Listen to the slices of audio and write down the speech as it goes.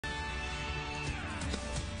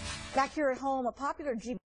Back here at home, a popular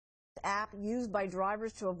GPS app used by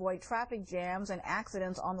drivers to avoid traffic jams and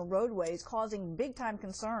accidents on the roadways, causing big-time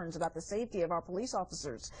concerns about the safety of our police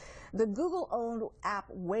officers. The Google-owned app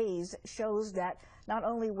Waze shows that not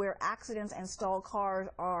only where accidents and stalled cars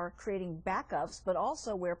are creating backups, but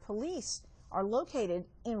also where police are located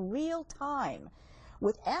in real time.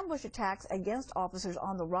 With ambush attacks against officers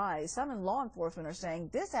on the rise, some in law enforcement are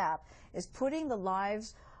saying this app is putting the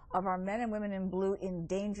lives of our men and women in blue in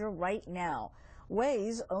danger right now.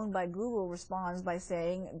 Waze, owned by Google, responds by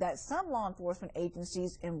saying that some law enforcement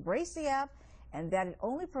agencies embrace the app and that it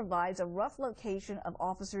only provides a rough location of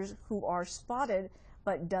officers who are spotted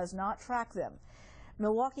but does not track them.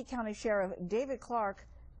 Milwaukee County Sheriff David Clarke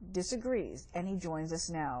disagrees, and he joins us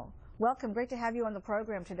now. Welcome. Great to have you on the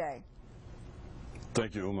program today.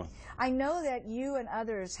 Thank you, Uma. I know that you and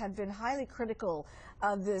others have been highly critical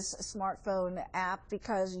of this smartphone app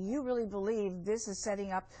because you really believe this is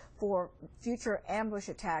setting up for future ambush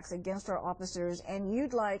attacks against our officers, and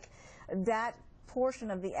you'd like that portion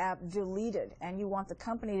of the app deleted, and you want the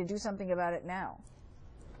company to do something about it now.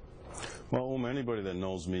 Well, Uma, anybody that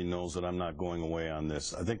knows me knows that I'm not going away on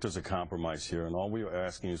this. I think there's a compromise here, and all we are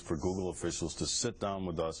asking is for Google officials to sit down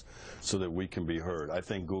with us so that we can be heard. I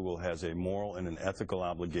think Google has a moral and an ethical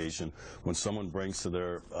obligation when someone brings to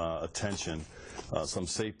their attention some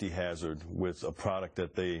safety hazard with a product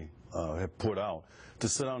that they have put out, to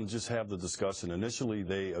sit down and just have the discussion. Initially,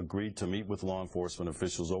 they agreed to meet with law enforcement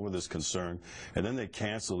officials over this concern, and then they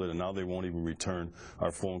canceled it, and now they won't even return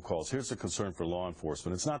our phone calls. Here's the concern for law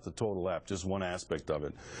enforcement. It's not the total app, just one aspect of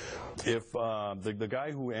it. If the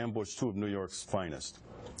guy who ambushed two of New York's finest,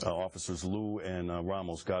 Officers Liu and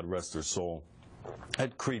Ramos, God rest their soul,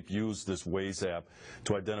 that creep used this Waze app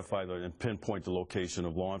to identify and pinpoint the location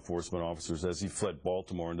of law enforcement officers as he fled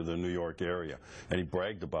Baltimore into the New York area, and he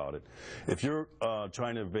bragged about it. If you're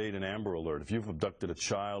trying to evade an Amber Alert, if you've abducted a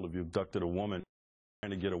child, if you've abducted a woman trying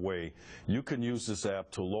to get away, you can use this app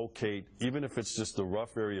to locate, even if it's just the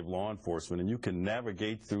rough area of law enforcement, and you can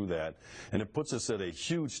navigate through that, and it puts us at a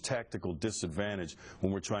huge tactical disadvantage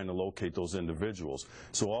when we're trying to locate those individuals.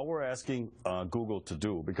 So all we're asking Google to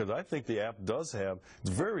do, because I think the app does have, it's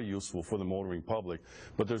very useful for the motoring public,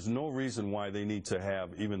 but there's no reason why they need to have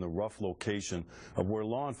even the rough location of where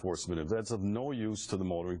law enforcement is. That's of no use to the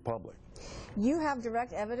motoring public. You have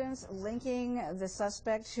direct evidence linking the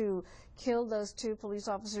suspect who killed those two police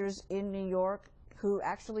officers in New York who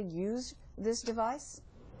actually used this device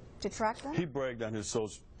to track them? He bragged on his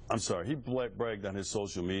bragged on his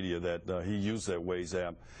social media that he used that Waze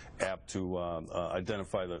app to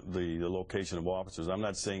identify the location of officers. I'm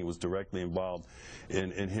not saying it was directly involved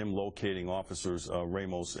in him locating officers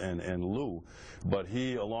Ramos and Liu, but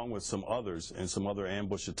he, along with some others and some other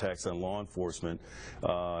ambush attacks on law enforcement,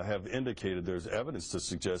 have indicated there's evidence to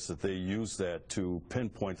suggest that they use that to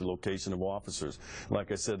pinpoint the location of officers.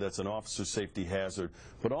 Like I said, that's an officer safety hazard,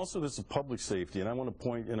 but also there's a public safety. And I want to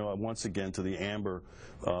point, once again to the Amber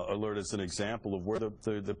Alert as an example of where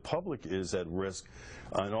the public is at risk.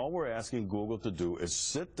 And all we're asking Google to do is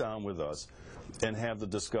sit down with us and have the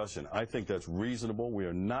discussion. I think that's reasonable. We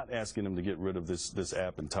are not asking them to get rid of this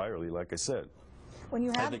app entirely, like I said. I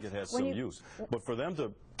think it has some use. But for them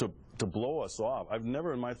to blow us off, I've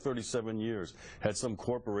never in my 37 years had some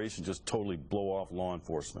corporation just totally blow off law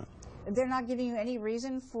enforcement. They're not giving you any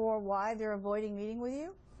reason for why they're avoiding meeting with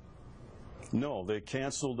you? No, they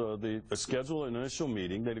canceled the scheduled initial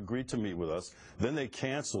meeting. They'd agreed to meet with us. Then they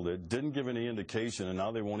canceled it, didn't give any indication, and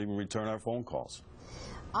now they won't even return our phone calls.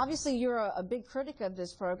 Obviously, you're a big critic of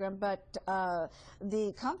this program, but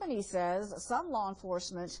the company says some law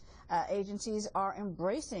enforcement agencies are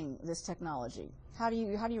embracing this technology. How do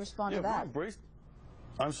you respond to that?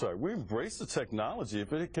 We embrace the technology.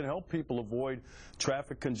 If it can help people avoid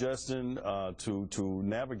traffic congestion, to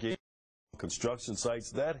navigate construction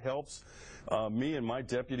sites, that helps me and my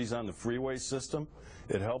deputies on the freeway system.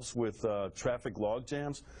 It helps with traffic log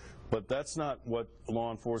jams. But that's not what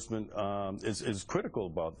law enforcement is critical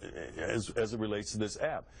about as it relates to this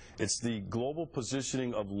app. It's the global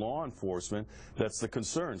positioning of law enforcement that's the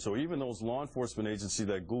concern. So even those law enforcement agencies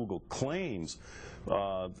that Google claims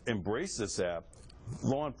embrace this app,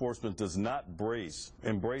 law enforcement does not embrace,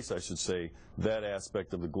 I should say, that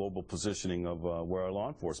aspect of the global positioning of where our law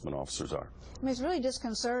enforcement officers are. I mean, it's really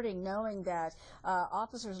disconcerting knowing that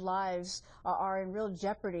officers' lives are in real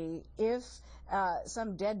jeopardy if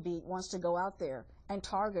some deadbeat wants to go out there and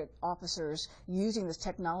target officers using this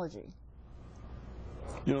technology.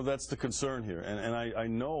 That's the concern here, and I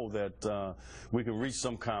know that we can reach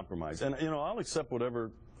some compromise. And, I'll accept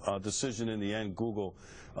whatever decision in the end Google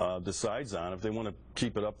decides on. If they want to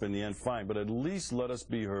keep it up in the end, fine, but at least let us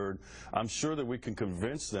be heard. I'm sure that we can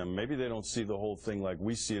convince them. Maybe they don't see the whole thing like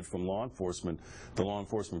we see it from the law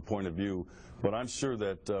enforcement point of view, but I'm sure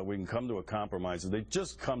that we can come to a compromise. They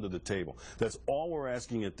just come to the table. That's all we're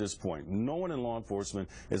asking at this point. No one in law enforcement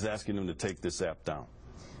is asking them to take this app down.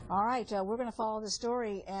 All right, we're going to follow the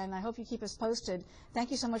story, and I hope you keep us posted.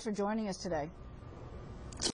 Thank you so much for joining us today.